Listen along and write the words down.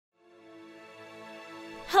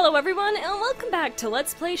Hello everyone, and welcome back to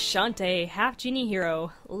Let's Play Shantae, half Genie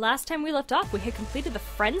Hero. Last time we left off, we had completed the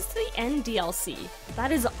Friends to the End DLC.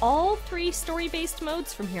 That is all 3 story-based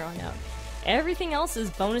modes from here on out. Everything else is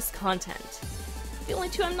bonus content. The only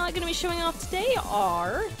 2 I'm not going to be showing off today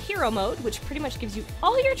are Hero Mode, which pretty much gives you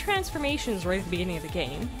all your transformations right at the beginning of the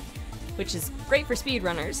game, which is great for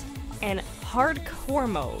speedrunners, and Hardcore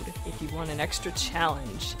Mode, if you want an extra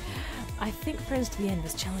challenge. I think Friends to the End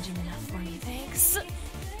was challenging enough for me, thanks.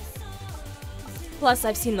 Plus,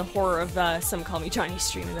 I've seen the horror of Some Call Me Johnny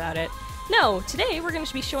stream about it. No, today we're going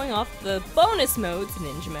to be showing off the bonus modes: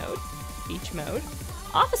 Ninja Mode, Beach Mode,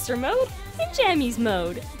 Officer Mode, and Jammies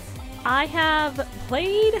Mode. I have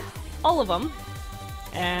played all of them,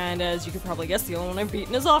 and as you could probably guess, the only one I've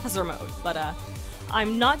beaten is Officer Mode. But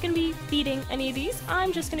I'm not going to be beating any of these,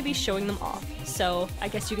 I'm just going to be showing them off. So I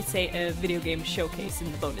guess you could say a video game showcase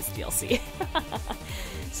in the bonus DLC.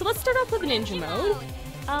 So let's start off with Ninja Mode.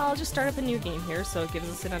 I'll just start up a new game here, so it gives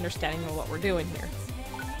us an understanding of what we're doing here.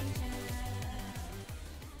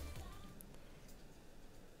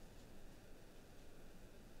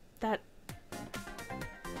 Oh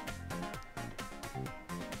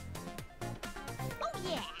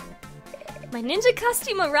yeah! My ninja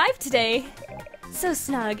costume arrived today! So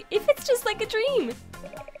snug, it fits just like a dream!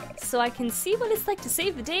 So I can see what it's like to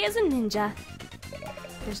save the day as a ninja.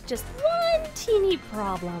 There's just one teeny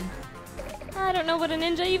problem. I don't know what a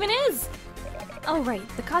ninja even is! Oh right,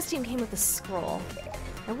 the costume came with a scroll.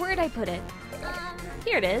 Now where'd I put it?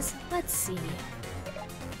 Here it is. Let's see.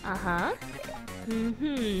 Uh-huh.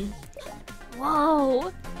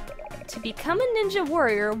 Whoa! To become a ninja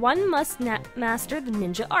warrior, one must master the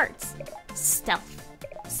ninja arts. Stealth,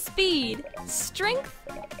 speed, strength.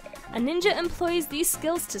 A ninja employs these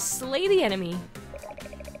skills to slay the enemy.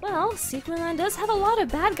 Well, Sequenland does have a lot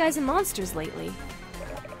of bad guys and monsters lately.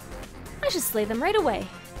 I should slay them right away.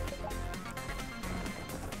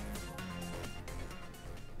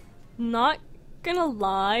 Not gonna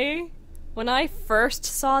lie, when I first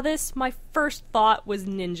saw this, my first thought was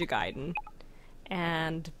Ninja Gaiden.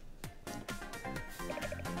 And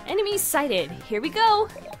enemies sighted, here we go!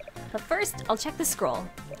 But first, I'll check the scroll.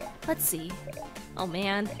 Let's see. Oh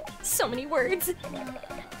man, so many words.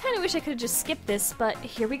 Kinda wish I could've just skipped this, but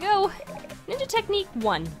here we go. Ninja Technique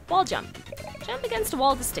 1, wall jump. Jump against a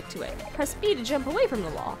wall to stick to it. Press B to jump away from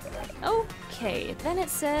the wall. Okay, then it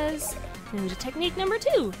says Ninja Technique number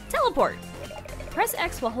 2, teleport. Press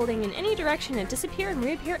X while holding in any direction and disappear and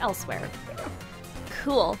reappear elsewhere.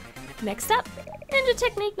 Cool. Next up, Ninja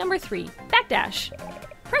Technique number 3, backdash.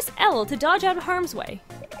 Press L to dodge out of harm's way.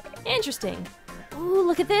 Interesting. Ooh,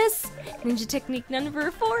 look at this! Ninja Technique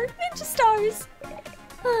number 4, Ninja Stars!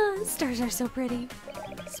 Stars are so pretty.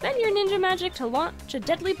 Spend your ninja magic to launch a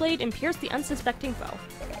deadly blade and pierce the unsuspecting foe.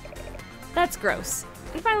 That's gross.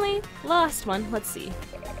 And finally, last one, let's see.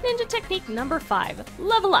 Ninja Technique number 5,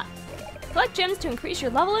 level up. Collect gems to increase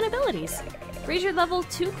your level and abilities. Raise your level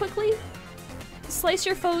too quickly, slice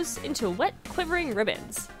your foes into wet, quivering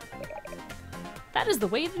ribbons. That is the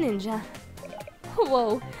way of the ninja.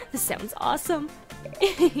 Whoa, this sounds awesome.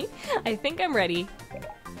 I think I'm ready.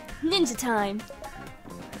 Ninja time!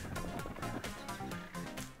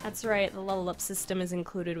 That's right, the level up system is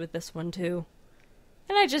included with this one too.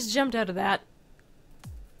 And I just jumped out of that.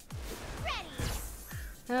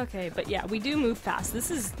 Okay, but yeah, we do move fast. This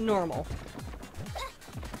is normal.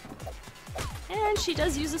 And she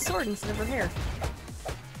does use a sword instead of her hair.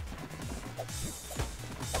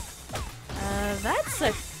 That's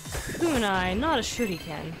a kunai, not a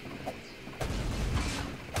shuriken.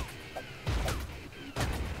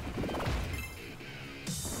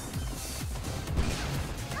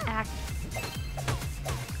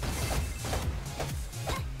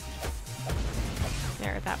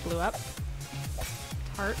 There, that blew up.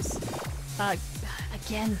 Hearts.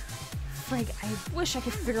 Again. Frig, I wish I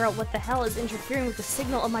could figure out what the hell is interfering with the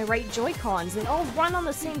signal of my right Joy-Cons. They all run on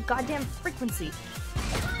the same goddamn frequency.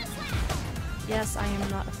 Yes, I am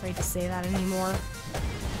not afraid to say that anymore.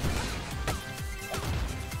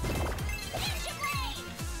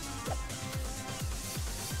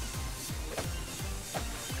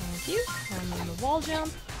 Thank you. And then the wall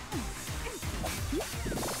jump.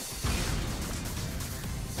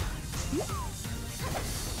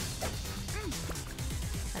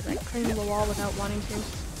 As I cling to the wall without wanting to.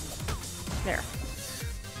 There.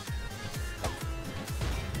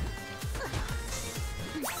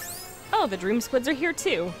 Oh, the Dream Squids are here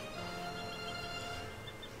too.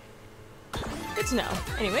 Good to know.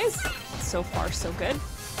 Anyways, so far so good.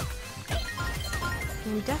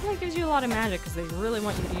 And it definitely gives you a lot of magic because they really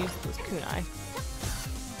want you to use those kunai.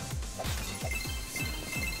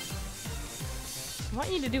 I want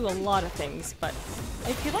you to do a lot of things, but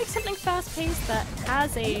if you like something fast-paced that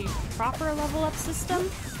has a proper level-up system,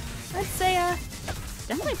 I'd say,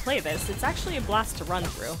 definitely play this. It's actually a blast to run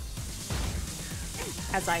through.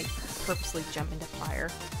 As I purposely jump into fire.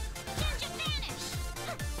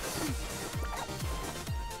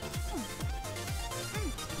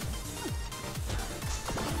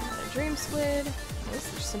 Another dream squid.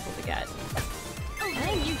 Those are simple to get.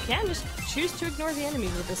 And you can just choose to ignore the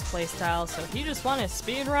enemies with this playstyle, so if you just want to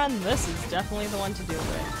speedrun, this is definitely the one to do it.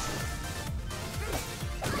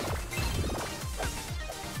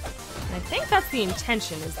 And I think that's the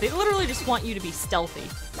intention, is they literally just want you to be stealthy.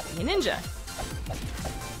 Be a ninja.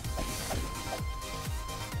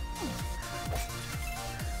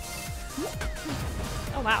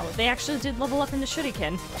 Oh wow, they actually did level up into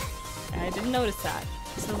Shuriken. I didn't notice that.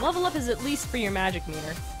 So level up is at least for your magic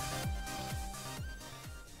meter.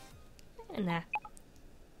 Nah.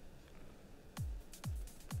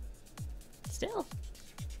 Still,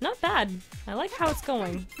 not bad. I like how it's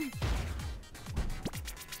going.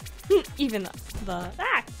 Even the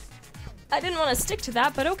ah! I didn't want to stick to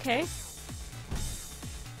that, but okay.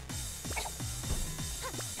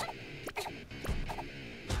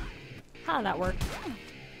 Ah, that worked.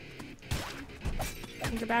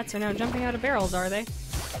 Tinker bats are now jumping out of barrels, are they?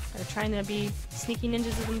 They're trying to be sneaky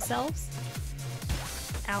ninjas of themselves?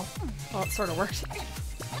 Ow. Well, it sort of worked.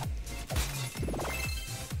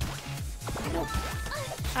 Nope.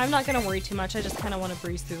 I'm not gonna worry too much, I just kind of want to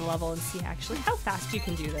breeze through the level and see actually how fast you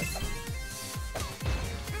can do this.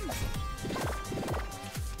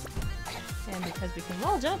 And because we can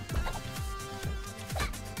wall jump,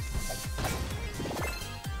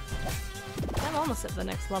 I'm almost at the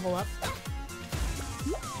next level up.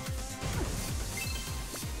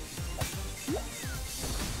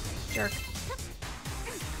 Jerk.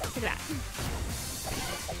 Look at that.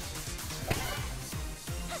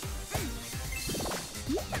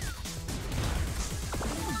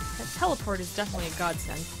 That teleport is definitely a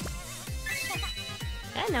godsend.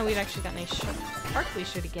 And now we've actually got nice sparkly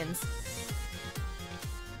shurikens.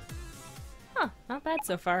 Huh, not bad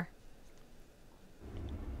so far.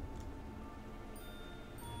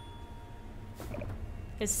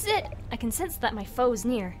 This is it! I can sense that my foe is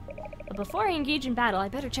near. But before I engage in battle, I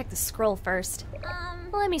better check the scroll first.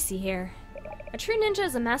 Let me see here. A true ninja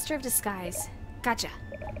is a master of disguise. Gotcha.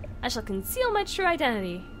 I shall conceal my true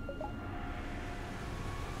identity.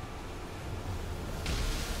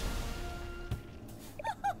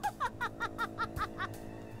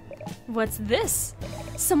 What's this?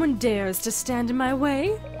 Someone dares to stand in my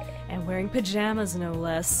way? And wearing pajamas, no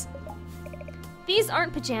less. These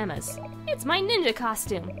aren't pajamas. It's my ninja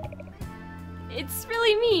costume. It's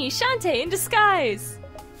really me, Shantae, in disguise!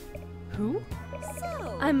 Who?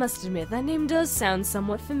 So... I must admit, that name does sound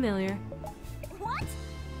somewhat familiar. What?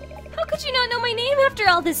 How could you not know my name after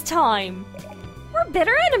all this time? We're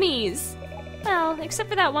bitter enemies! Well, except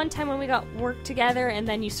for that one time when we got work together and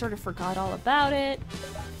then you sort of forgot all about it.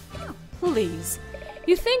 Please.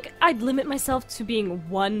 You think I'd limit myself to being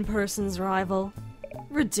one person's rival?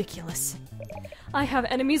 Ridiculous. I have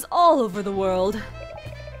enemies all over the world.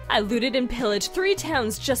 I looted and pillaged 3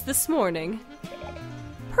 towns just this morning.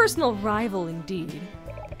 Personal rival indeed.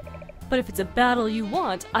 But if it's a battle you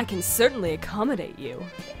want, I can certainly accommodate you.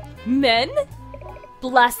 Men?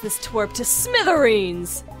 Blast this twerp to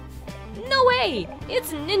smithereens! No way!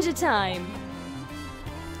 It's ninja time!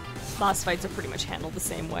 Boss fights are pretty much handled the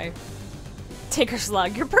same way. Tinker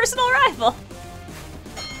Slug, your personal rival!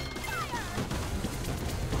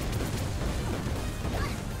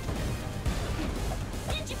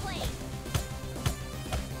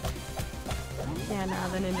 Yeah, no,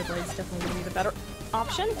 the Ninja Blade's definitely gonna be the better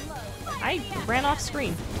option. I ran off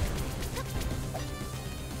screen.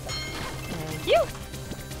 Thank you!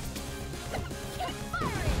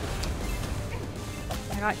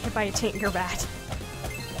 I got hit by a Tinker Bat.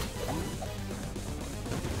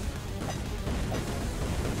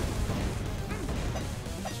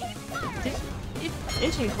 It's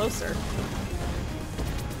inching closer.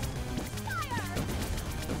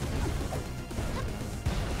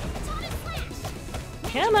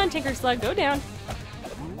 Come on, Tinker Slug, go down.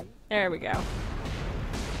 There we go.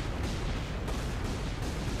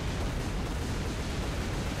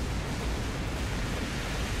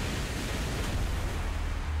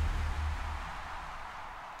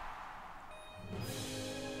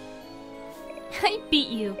 I beat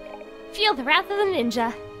you. Feel the wrath of the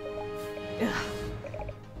ninja. Ugh.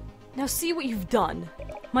 Now see what you've done.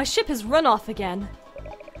 My ship has run off again.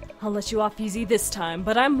 I'll let you off easy this time,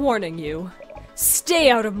 but I'm warning you. Stay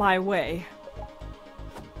out of my way!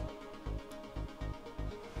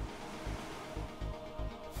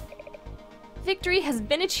 Victory has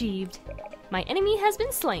been achieved. My enemy has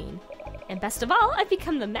been slain. And best of all, I've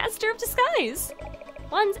become the master of disguise.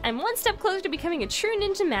 I'm one step closer to becoming a true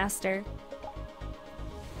ninja master.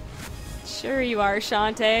 Sure you are,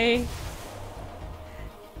 Shantae.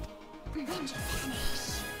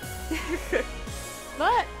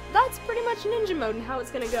 But that's pretty much ninja mode and how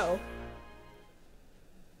it's gonna go.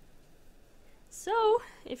 So,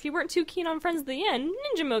 if you weren't too keen on Friends at the end,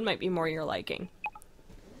 ninja mode might be more your liking.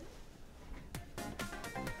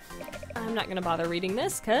 I'm not gonna bother reading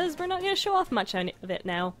this, because we're not gonna show off much of it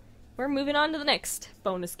now. We're moving on to the next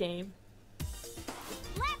bonus game.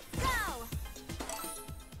 Let's go!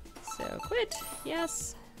 So, quit.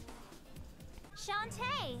 Yes.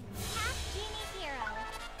 Shantae, half Genie Hero.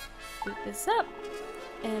 Boot this up.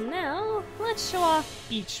 And now, let's show off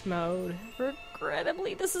beach mode.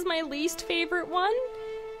 Regrettably, this is my least favorite one,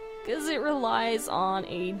 because it relies on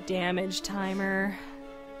a damage timer.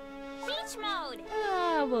 Beach mode!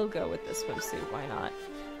 We'll go with the swimsuit, why not?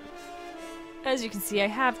 As you can see, I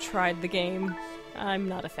have tried the game. I'm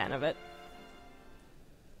not a fan of it.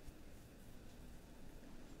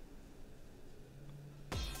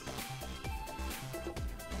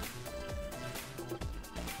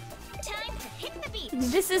 Time to hit the beach!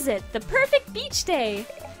 This is it, the perfect beach day!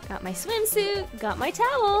 Got my swimsuit, got my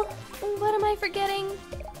towel. What am I forgetting?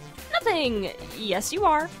 Nothing! Yes, you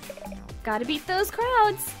are. Gotta beat those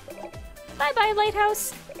crowds. Bye-bye,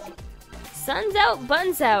 lighthouse. Sun's out,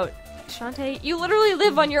 buns out. Shantae, you literally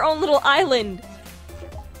live on your own little island.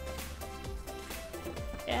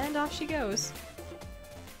 And off she goes.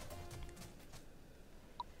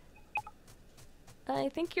 I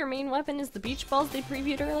think your main weapon is the beach balls they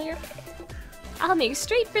previewed earlier. I'll make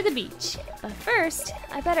straight for the beach. But first,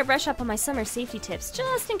 I better brush up on my summer safety tips,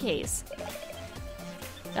 just in case.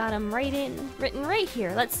 Got them written right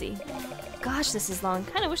here. Let's see. Gosh, this is long.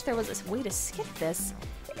 Kinda wish there was a way to skip this.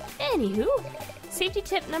 Anywho, safety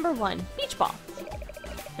tip number 1, beach ball.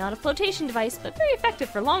 Not a flotation device, but very effective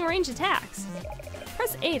for long-range attacks.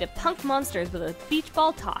 Press A to punk monsters with a beach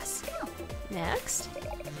ball toss. Next,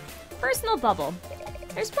 personal bubble.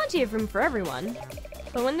 There's plenty of room for everyone.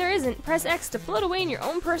 But when there isn't, press X to float away in your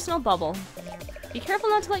own personal bubble. Be careful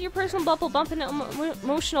not to let your personal bubble bump into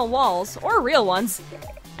emotional walls, or real ones.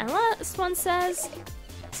 And last one says,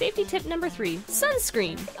 safety tip number 3,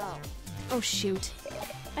 sunscreen. Oh shoot,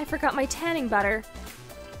 I forgot my tanning butter.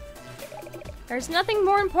 There's nothing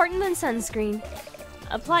more important than sunscreen.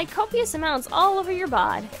 Apply copious amounts all over your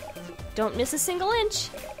bod. Don't miss a single inch.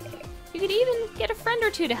 You could even get a friend or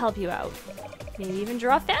two to help you out. Maybe even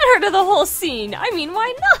draw fan art of the whole scene. I mean,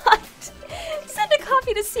 why not? Send a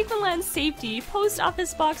copy to Sequinland Safety, Post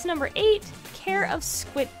Office Box number 8, care of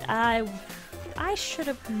Squid. I should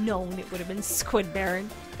have known it would have been Squid Baron.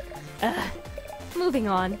 Moving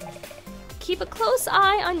on. Keep a close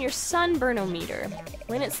eye on your sunburnometer.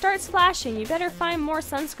 When it starts flashing, you better find more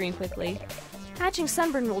sunscreen quickly. Catching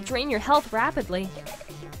sunburn will drain your health rapidly.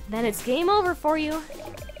 Then it's game over for you.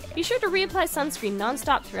 Be sure to reapply sunscreen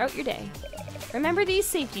non-stop throughout your day. Remember these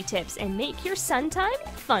safety tips and make your sun time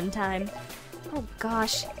fun time. Oh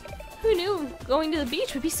gosh, who knew going to the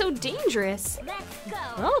beach would be so dangerous? Let's go!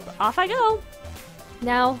 Oh, off I go.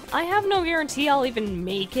 Now, I have no guarantee I'll even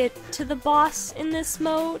make it to the boss in this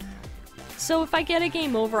mode. So if I get a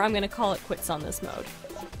game over, I'm gonna call it quits on this mode.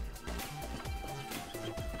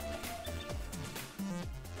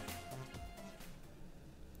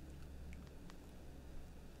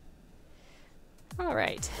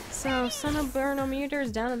 Alright, so sunburnometer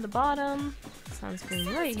is down at the bottom.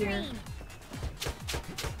 Sunscreen right here.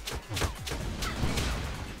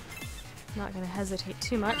 Not gonna hesitate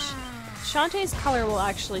too much. Shantae's color will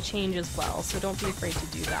actually change as well, so don't be afraid to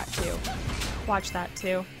do that too. Watch that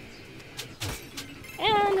too.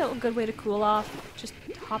 And a good way to cool off, just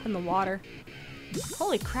hop in the water.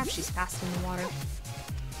 Holy crap, she's fast in the water.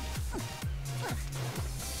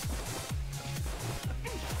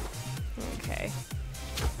 Okay.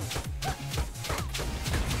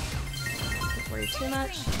 Don't worry too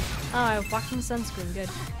much. Oh, I walked in the sunscreen, good.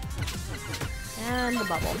 And the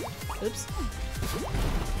bubble. Oops.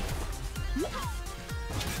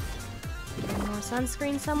 More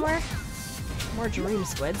sunscreen somewhere. More dream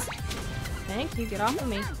squids. Thank you, get off of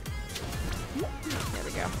me. There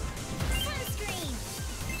we go. Sunscreen!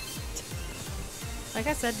 Like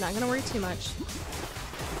I said, not gonna worry too much.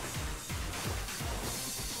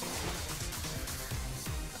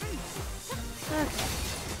 Okay.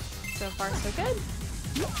 So far, so good.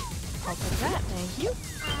 I'll put that, thank you.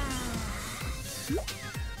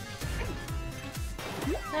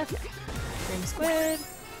 Okay. Dream squid.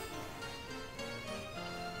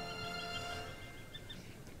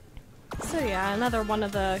 So yeah, another one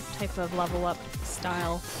of the type of level up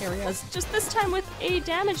style areas, just this time with a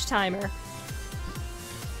damage timer.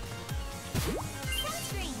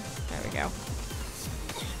 Sunscreen. There we go.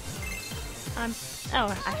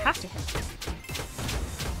 Oh, I have to hit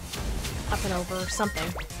up and over or something.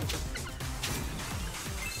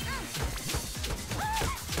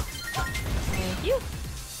 Thank you.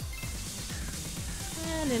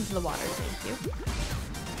 And into the water, thank you.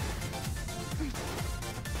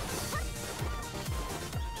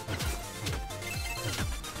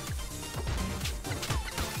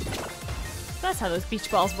 That's how those beach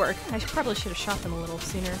balls work. I probably should have shot them a little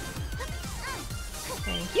sooner.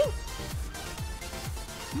 Thank you.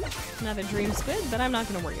 Another dream squid, but I'm not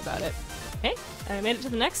going to worry about it. Okay, I made it to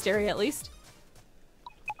the next area at least.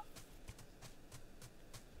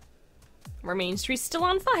 Our main street's still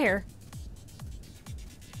on fire.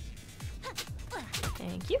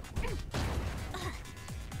 Thank you.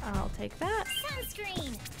 I'll take that.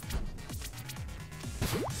 Sunscreen.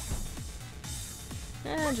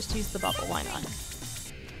 And just use the bubble, why not?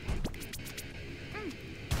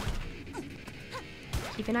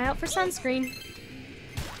 Keep an eye out for sunscreen.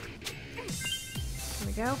 There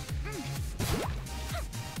we go.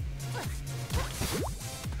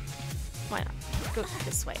 Why not? Go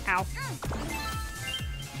this way. Ow.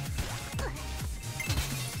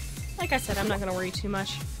 Like I said, I'm not gonna worry too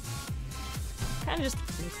much. Kinda just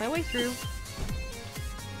make my way through.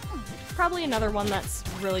 Probably another one that's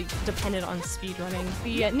really dependent on speedrunning.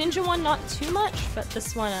 The ninja one, not too much, but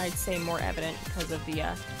this one I'd say more evident because of the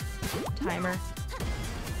timer.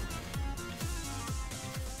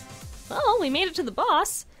 Well, we made it to the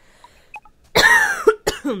boss.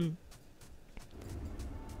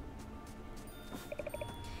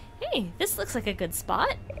 Hey, this looks like a good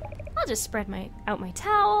spot. I'll just spread out my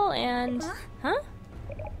towel and... Huh?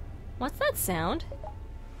 What's that sound?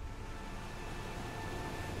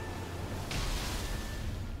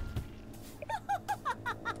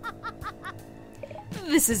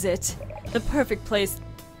 This is it. The perfect place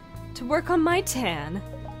to work on my tan.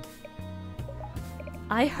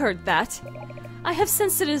 I heard that. I have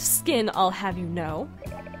sensitive skin, I'll have you know.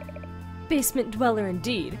 Basement dweller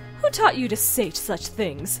indeed. Who taught you to say such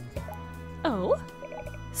things? Oh?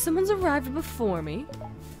 Someone's arrived before me.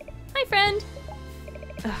 Hi, friend.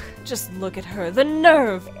 Ugh, just look at her. The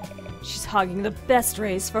nerve! She's hogging the best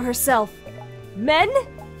rays for herself. Men?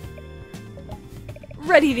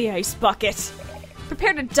 Ready the ice bucket.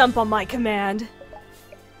 Prepare to dump on my command.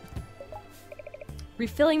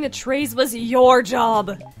 Refilling the trays was your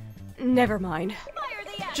job. Never mind.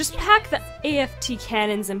 Just pack the AFT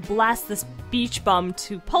cannons and blast this beach bum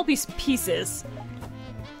to pulpy pieces.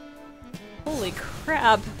 Holy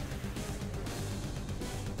crap.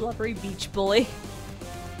 Blubbery beach bully.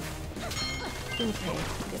 Okay,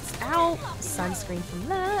 gets out. Sunscreen from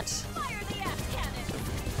that.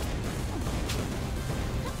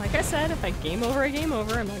 Like I said, if I game over, I game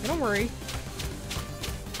over. I'm not gonna worry.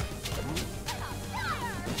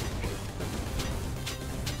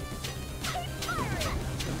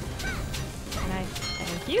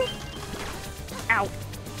 Thank you. Ow.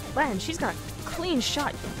 Man, she's got a clean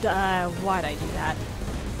shot. Why'd I do that?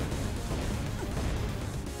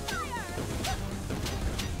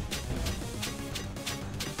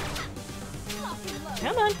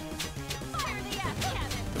 Come on.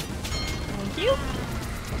 Thank you.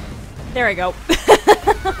 There I go.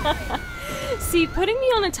 See, putting me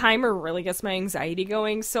on a timer really gets my anxiety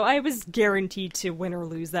going, so I was guaranteed to win or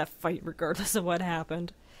lose that fight regardless of what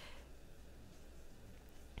happened.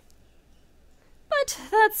 But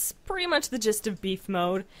that's pretty much the gist of beef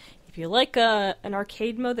mode. If you like an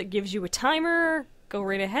arcade mode that gives you a timer, go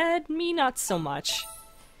right ahead. Me, not so much.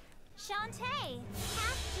 Shantae,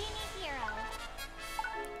 half Genie Hero.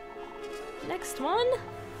 Next one,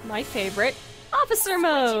 my favorite, Officer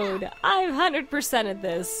Mode. I've 100%ed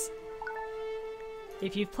this.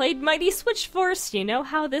 If you've played Mighty Switch Force, you know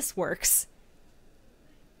how this works.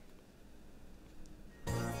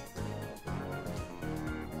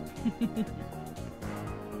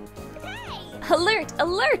 Alert!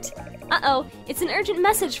 Alert! Uh-oh, it's an urgent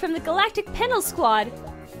message from the Galactic Panel Squad.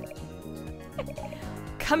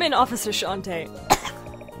 Come in, Officer Shantae.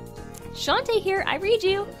 Shantae here, I read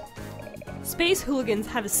you. Space hooligans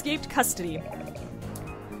have escaped custody.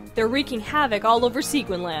 They're wreaking havoc all over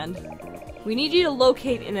Sequinland. We need you to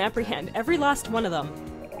locate and apprehend every last one of them.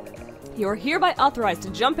 You are hereby authorized to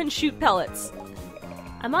jump and shoot pellets.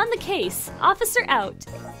 I'm on the case. Officer out.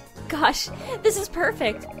 Gosh, this is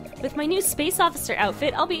perfect. With my new space officer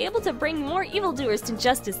outfit, I'll be able to bring more evildoers to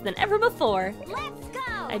justice than ever before. Let's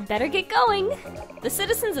go! I'd better get going. The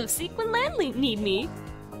citizens of Sequinland need me.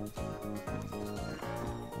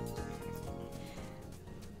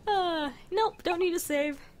 Nope, don't need to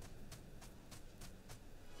save.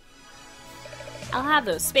 I'll have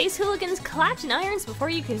those space hooligans clapped in irons before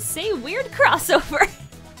you can say weird crossover.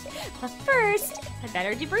 But first, I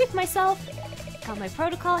better debrief myself. Got my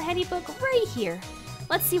protocol handy book right here.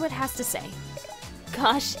 Let's see what it has to say.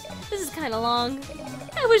 Gosh, this is kind of long.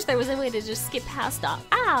 I wish there was a way to just skip past off.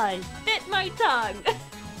 Ah, it bit my tongue.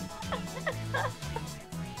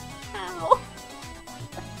 Ow.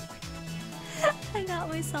 I got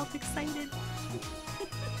myself excited.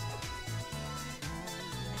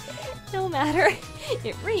 No matter.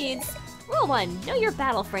 It reads, Rule 1, know your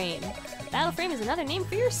battle frame. Battle frame is another name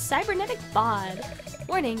for your cybernetic bod.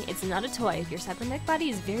 Warning, it's not a toy. Your cybernetic body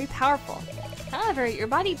is very powerful. However, your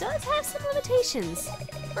body does have some limitations.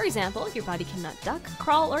 For example, your body cannot duck,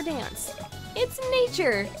 crawl, or dance. It's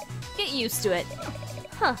nature. Get used to it.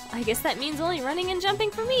 Huh, I guess that means only running and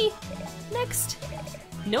jumping for me. Next,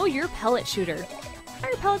 know your pellet shooter.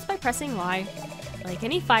 Fire pellets by pressing Y. Like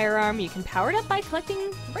any firearm, you can power it up by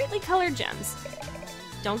collecting brightly colored gems.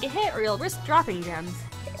 Don't get hit or you'll risk dropping gems.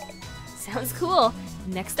 Sounds cool.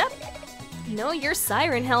 Next up, know your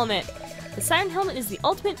siren helmet. The siren helmet is the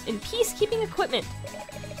ultimate in peacekeeping equipment.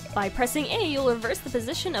 By pressing A, you'll reverse the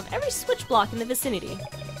position of every switch block in the vicinity.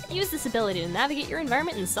 Use this ability to navigate your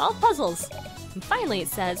environment and solve puzzles. And finally it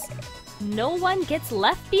says, no one gets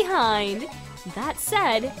left behind. That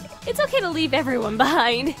said, it's okay to leave everyone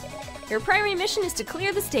behind. Your primary mission is to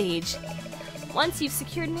clear the stage. Once you've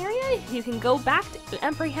secured an area, you can go back to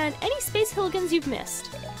apprehend any space hooligans you've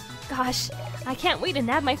missed. Gosh, I can't wait to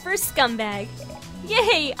nab my first scumbag.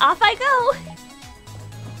 Yay, off I go!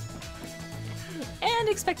 And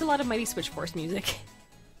expect a lot of Mighty Switch Force music.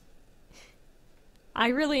 I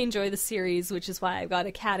really enjoy the series, which is why I've got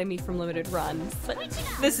Academy from Limited Run, but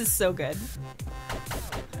this is so good.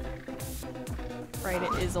 Right,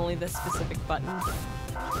 it is only this specific button.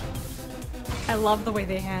 I love the way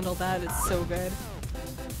they handle that, it's so good.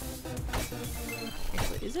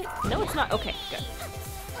 Actually, is it? No, it's not. Okay, good.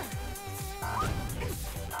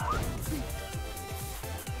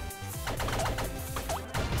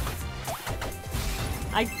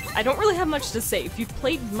 I don't really have much to say. If you've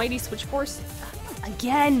played Mighty Switch Force,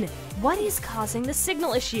 again, what is causing the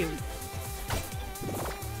signal issue?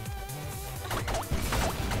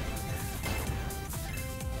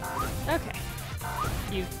 Okay.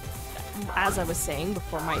 As I was saying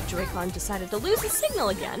before my Joy-Con decided to lose the signal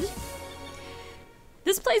again,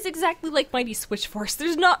 this plays exactly like Mighty Switch Force.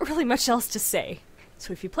 There's not really much else to say.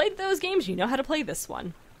 So if you played those games, you know how to play this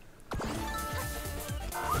one.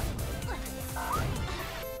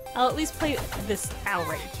 I'll at least play this. Ow,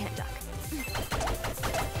 right, you can't duck.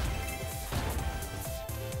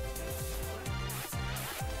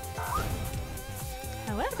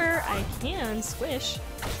 However, I can squish.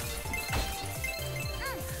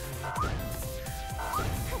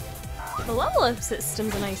 The level up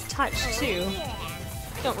system's a nice touch, too.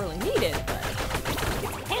 Don't really need it, but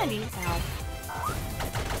it's handy. Ow.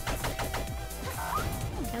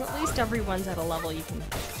 And at least everyone's at a level you can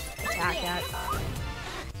attack at.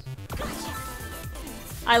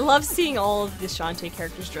 I love seeing all of the Shantae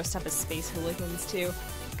characters dressed up as space hooligans, too.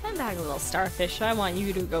 Come back, little starfish. I want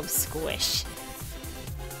you to go squish.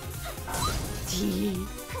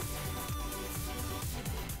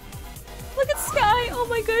 Look at Sky! Oh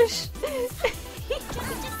my gosh!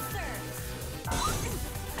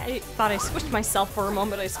 I thought I squished myself for a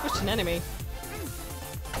moment. I squished an enemy.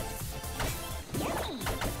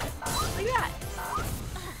 Like that.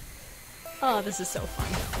 Oh, this is so fun.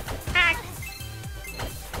 Ah!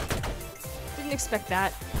 Didn't expect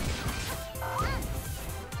that.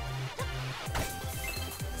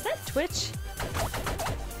 Is that Twitch?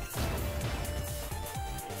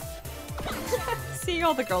 Seeing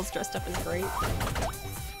all the girls dressed up is great.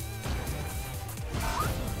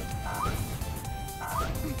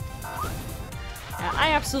 Yeah,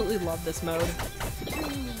 I absolutely love this mode.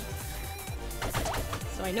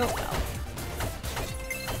 So I know it well.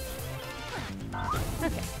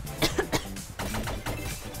 Okay.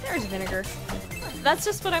 There's Vinegar. That's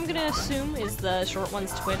just what I'm gonna assume is the short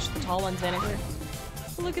one's Twitch, the tall one's Vinegar.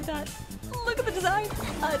 Look at that. Look at the design.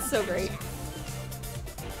 Oh, it's so great.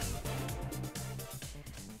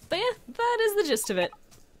 But yeah, that is the gist of it.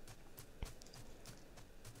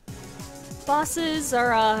 Bosses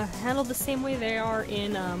are handled the same way they are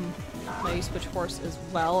in Mighty Switch Force as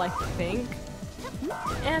well, I think.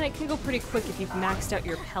 And it can go pretty quick if you've maxed out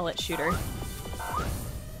your pellet shooter.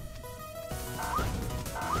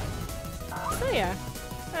 So yeah,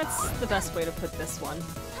 that's the best way to put this one.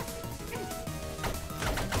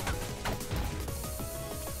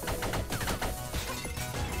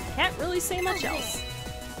 Can't really say much else.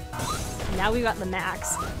 Now we got the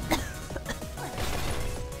max.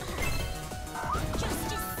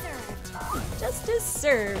 Justice served. Justice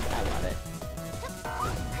served. I love it.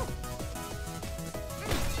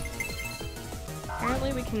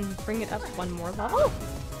 Apparently we can bring it up one more level.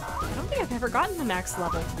 I don't think I've ever gotten the max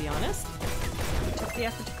level, to be honest. We took the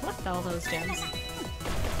effort to collect all those gems.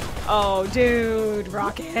 Oh, dude,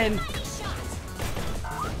 rockin'.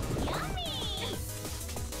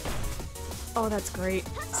 Oh, that's great.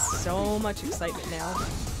 So much excitement now.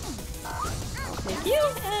 Thank you,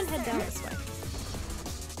 and head down this way.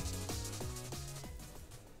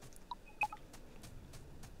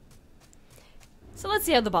 So let's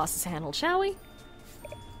see how the boss is handled, shall we?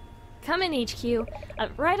 Come in, HQ.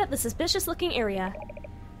 Right at the suspicious-looking area.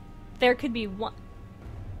 There could be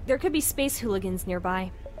space hooligans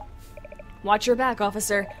nearby. Watch your back,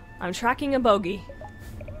 officer. I'm tracking a bogey.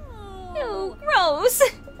 Ew, gross!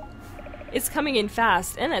 It's coming in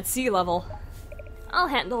fast, and at sea level. I'll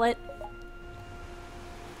handle it.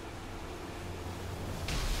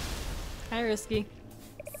 Hi, Risky.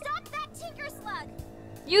 Stop that tinker slug!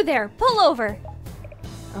 You there, pull over!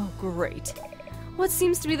 Oh, great. What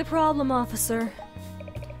seems to be the problem, officer?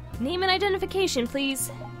 Name and identification,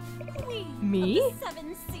 please. Queen Me? of the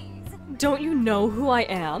 7 seas. Don't you know who I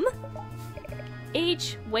am?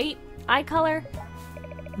 Age, weight, eye color?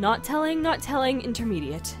 Not telling,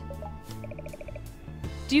 intermediate.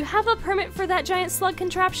 Do you have a permit for that giant slug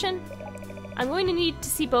contraption? I'm going to need to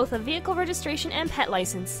see both a vehicle registration and pet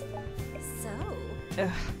license. So? Ugh.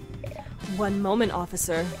 One moment,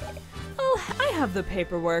 officer. Oh, I have the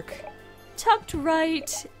paperwork. Tucked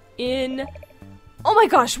right in... Oh my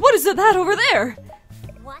gosh, what is that over there?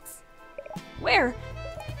 What? Where?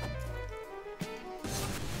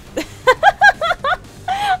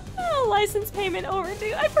 Oh, license payment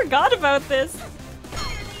overdue. I forgot about this.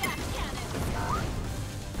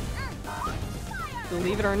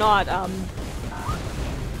 Believe it or not,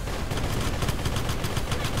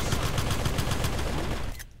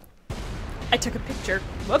 I took a picture.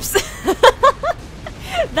 Whoops.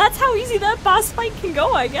 That's how easy that boss fight can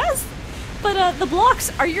go, I guess. But the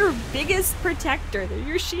blocks are your biggest protector. They're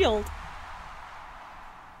your shield.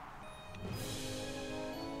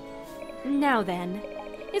 Now then,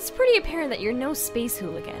 it's pretty apparent that you're no space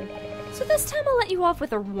hooligan. So this time I'll let you off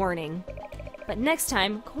with a warning. But next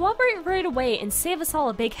time, cooperate right away and save us all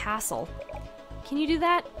a big hassle. Can you do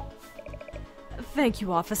that? Thank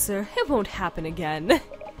you, officer. It won't happen again.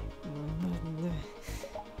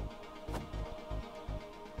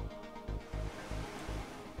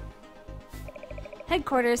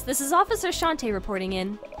 Headquarters, this is Officer Shantae reporting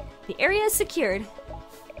in. The area is secured.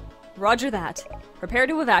 Roger that. Prepare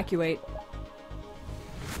to evacuate.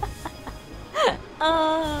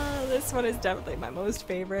 This one is definitely my most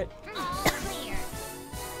favorite. All clear.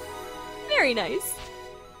 Very nice.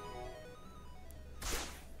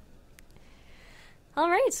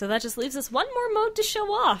 Alright, so that just leaves us one more mode to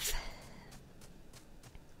show off.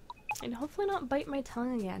 And hopefully not bite my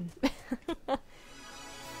tongue again.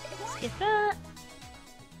 Let's get that.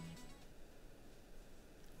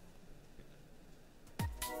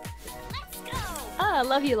 Let's go! Ah,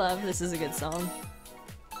 Love You Love. This is a good song.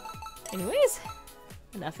 Anyways,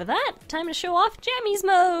 enough of that. Time to show off Jammies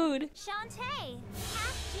mode. Shantae,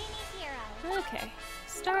 half Genie Hero. Okay,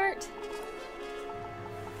 start.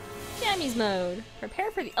 Jammies mode.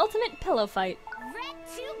 Prepare for the ultimate pillow fight. Red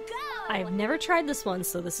to go! I've never tried this one,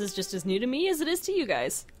 so this is just as new to me as it is to you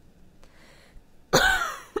guys.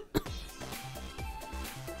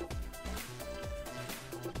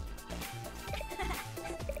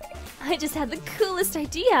 I just had the coolest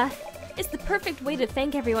idea. It's the perfect way to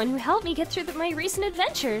thank everyone who helped me get through my recent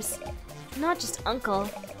adventures. Not just Uncle,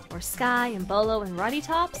 or Sky and Bolo and Roddy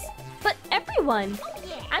Tops, but everyone.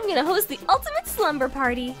 Yeah. I'm gonna host the ultimate slumber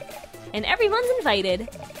party. And everyone's invited.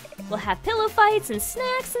 We'll have pillow fights and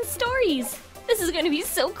snacks and stories. This is gonna be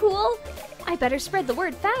so cool. I better spread the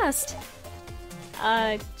word fast.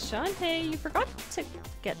 Shantae, you forgot to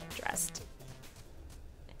get dressed.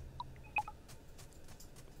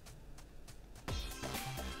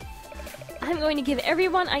 I'm going to give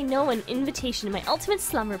everyone I know an invitation to my ultimate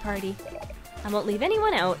slumber party. I won't leave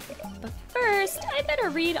anyone out. But first, I better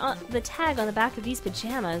read the tag on the back of these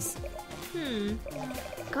pajamas.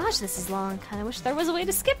 Gosh, this is long. Kinda wish there was a way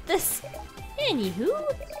to skip this. Anywho.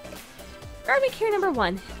 Garment care number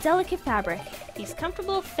 1, delicate fabric. These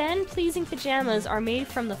comfortable, fan-pleasing pajamas are made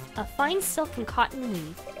from a fine silk and cotton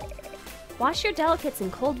weave. Wash your delicates in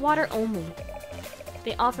cold water only.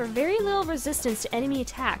 They offer very little resistance to enemy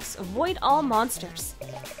attacks. Avoid all monsters.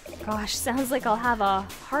 Gosh, sounds like I'll have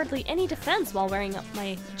hardly any defense while wearing up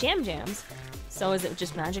my jams. So is it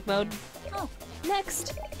just magic mode?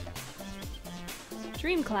 Next!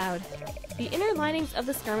 Dream Cloud. The inner linings of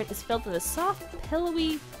this garment is filled with a soft,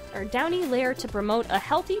 pillowy, or downy layer to promote a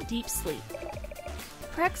healthy, deep sleep.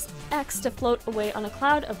 Press X to float away on a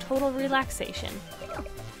cloud of total relaxation.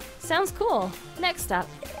 Sounds cool. Next up.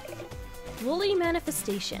 Woolly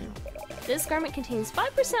Manifestation. This garment contains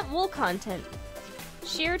 5% wool content,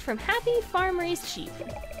 sheared from happy farm-raised sheep.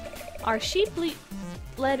 Our sheep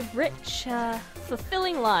led rich,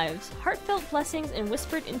 fulfilling lives, heartfelt blessings and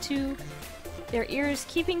whispered into their ears,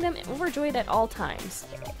 keeping them overjoyed at all times.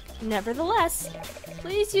 Nevertheless,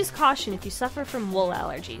 please use caution if you suffer from wool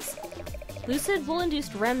allergies. Lucid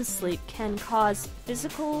wool-induced REM sleep can cause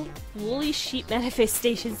physical, woolly sheep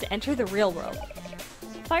manifestations to enter the real world.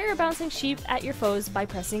 Fire bouncing sheep at your foes by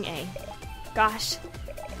pressing A. Gosh,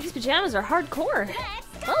 these pajamas are hardcore.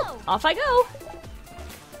 Well, off I go!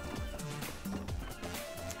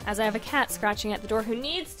 As I have a cat scratching at the door who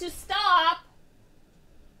needs to stop!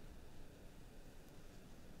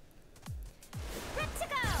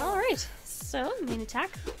 Alright, so main attack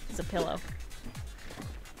is a pillow.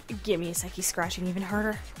 Gimme a sec, he's scratching even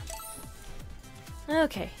harder.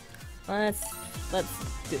 Okay, let's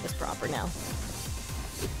do this proper now.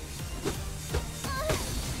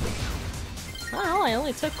 Well, I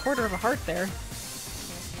only took quarter of a heart there.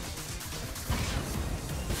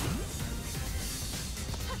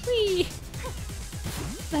 Whee!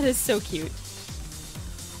 That is so cute.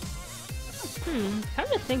 Come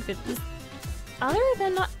to think that this, other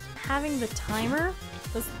than not having the timer,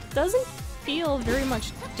 this doesn't feel very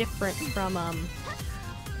much different from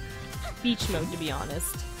beach mode, to be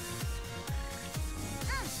honest.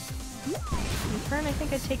 In turn, I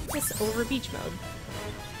think I'd take this over beach mode.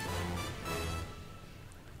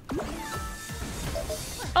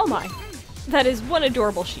 Oh my! That is one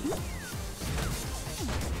adorable sheep.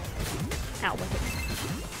 Ow, look at it.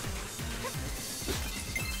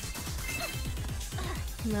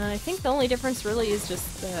 I think the only difference really is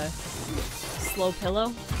just the slow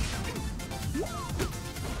pillow.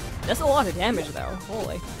 That's a lot of damage though,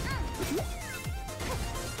 holy.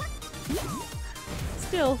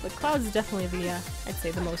 Still, the cloud's definitely the, I'd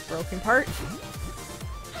say the most broken part.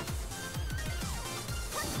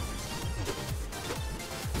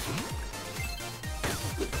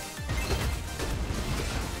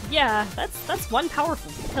 Yeah, that's one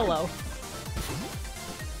powerful pillow.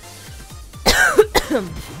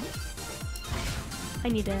 I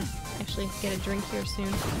need to actually get a drink here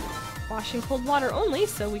soon. Washing cold water only,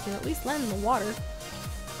 so we can at least land in the water.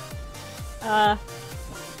 I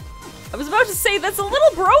was about to say that's a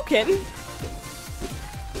little broken!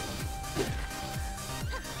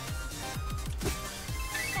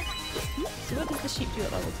 So what does the sheep do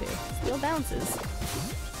at level 2? Still bounces.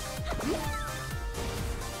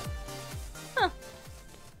 Huh.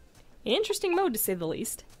 Interesting mode, to say the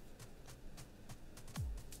least.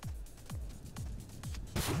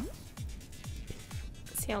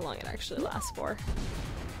 Let's see how long it actually lasts for.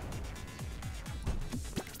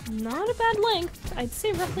 Not a bad length. I'd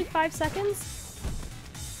say roughly 5 seconds.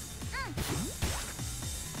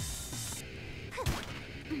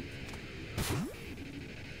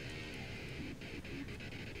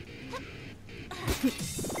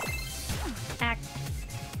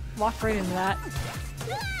 Walk right into that.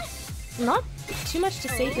 Not too much to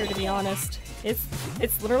say here, to be honest.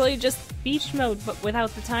 It's literally just beach mode, but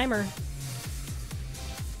without the timer.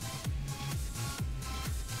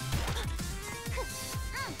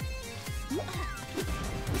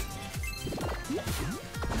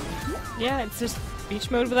 Yeah, it's just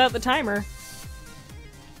beach mode without the timer.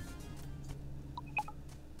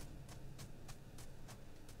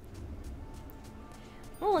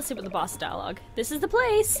 Well, let's see what the boss dialogue. This is the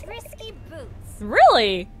place! Risky Boots.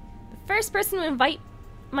 Really? The first person to invite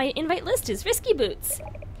my invite list is Risky Boots.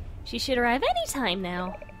 She should arrive any time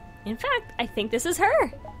now. In fact, I think this is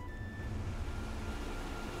her.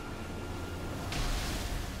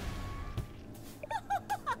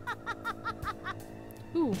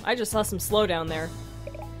 Ooh, I just saw some slowdown there.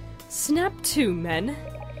 Snap to, men.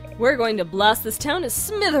 We're going to blast this town to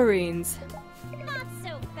smithereens. Not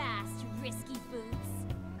so fast, Risky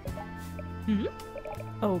Boots. Hmm?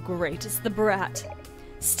 Oh great, it's the brat.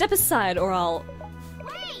 Step aside or I'll...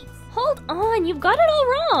 Wait! Hold on, you've got it all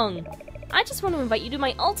wrong. I just want to invite you to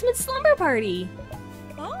my ultimate slumber party.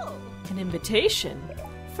 Oh! An invitation?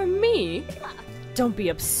 From me? Don't be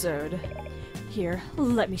absurd. Here,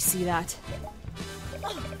 let me see that.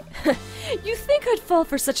 You think I'd fall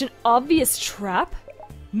for such an obvious trap?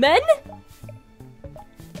 Men?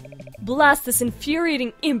 Blast this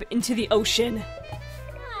infuriating imp into the ocean.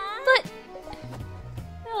 But...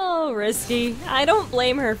 Oh, Risky. I don't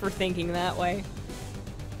blame her for thinking that way.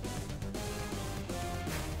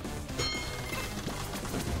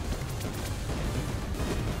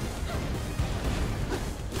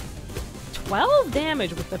 12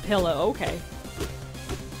 damage with the pillow, okay.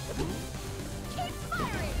 Keep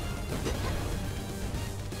firing.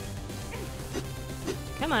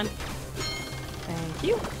 Come on. Thank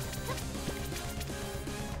you.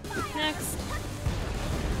 Next.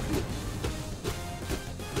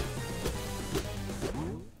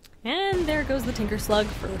 And there goes the Tinker Slug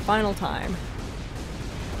for the final time.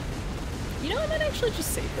 You know, I might actually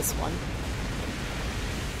just save this one.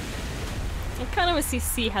 I kind of want to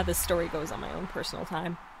see how this story goes on my own personal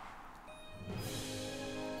time.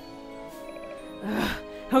 Ugh,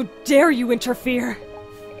 how dare you interfere!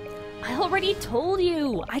 I already told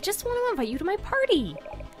you! I just want to invite you to my party!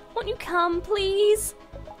 Won't you come, please?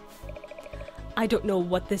 I don't know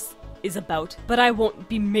what this is about, but I won't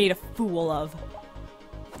be made a fool of.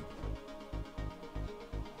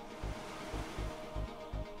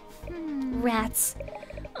 Rats.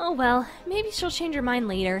 Oh well, maybe she'll change her mind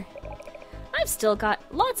later. I've still got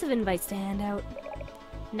lots of invites to hand out.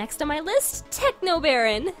 Next on my list, Techno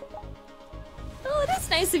Baron! Oh, that's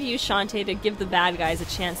nice of you, Shantae, to give the bad guys a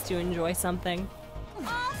chance to enjoy something.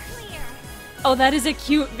 All clear. Oh, that is a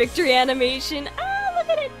cute victory animation! Ah, look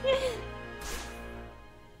at it!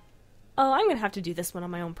 Oh, I'm gonna have to do this one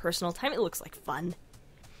on my own personal time. It looks like fun.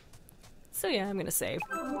 So yeah, I'm gonna save.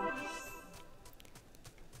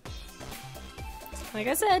 Like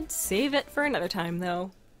I said, save it for another time,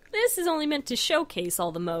 though. This is only meant to showcase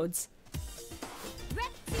all the modes.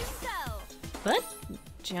 Rep to go. But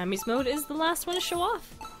Jammy's mode is the last one to show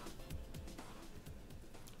off.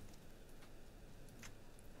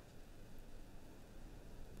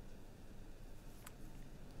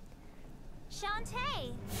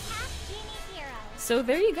 Shantae, half Genie Hero. So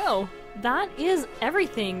there you go. That is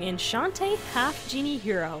everything in Shantae Half Genie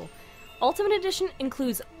Hero. Ultimate Edition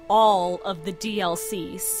includes all of the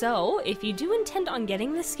DLC, so if you do intend on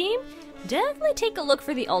getting this game, definitely take a look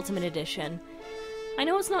for the Ultimate Edition. I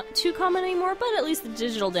know it's not too common anymore, but at least the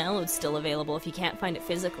digital download's still available if you can't find it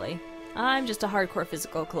physically. I'm just a hardcore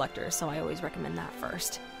physical collector, so I always recommend that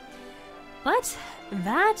first. But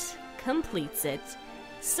that completes it.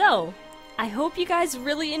 So, I hope you guys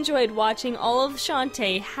really enjoyed watching all of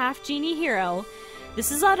Shantae Half Genie Hero.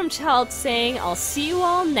 This is Autumn Child saying I'll see you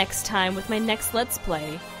all next time with my next Let's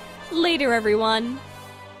Play. Later, everyone!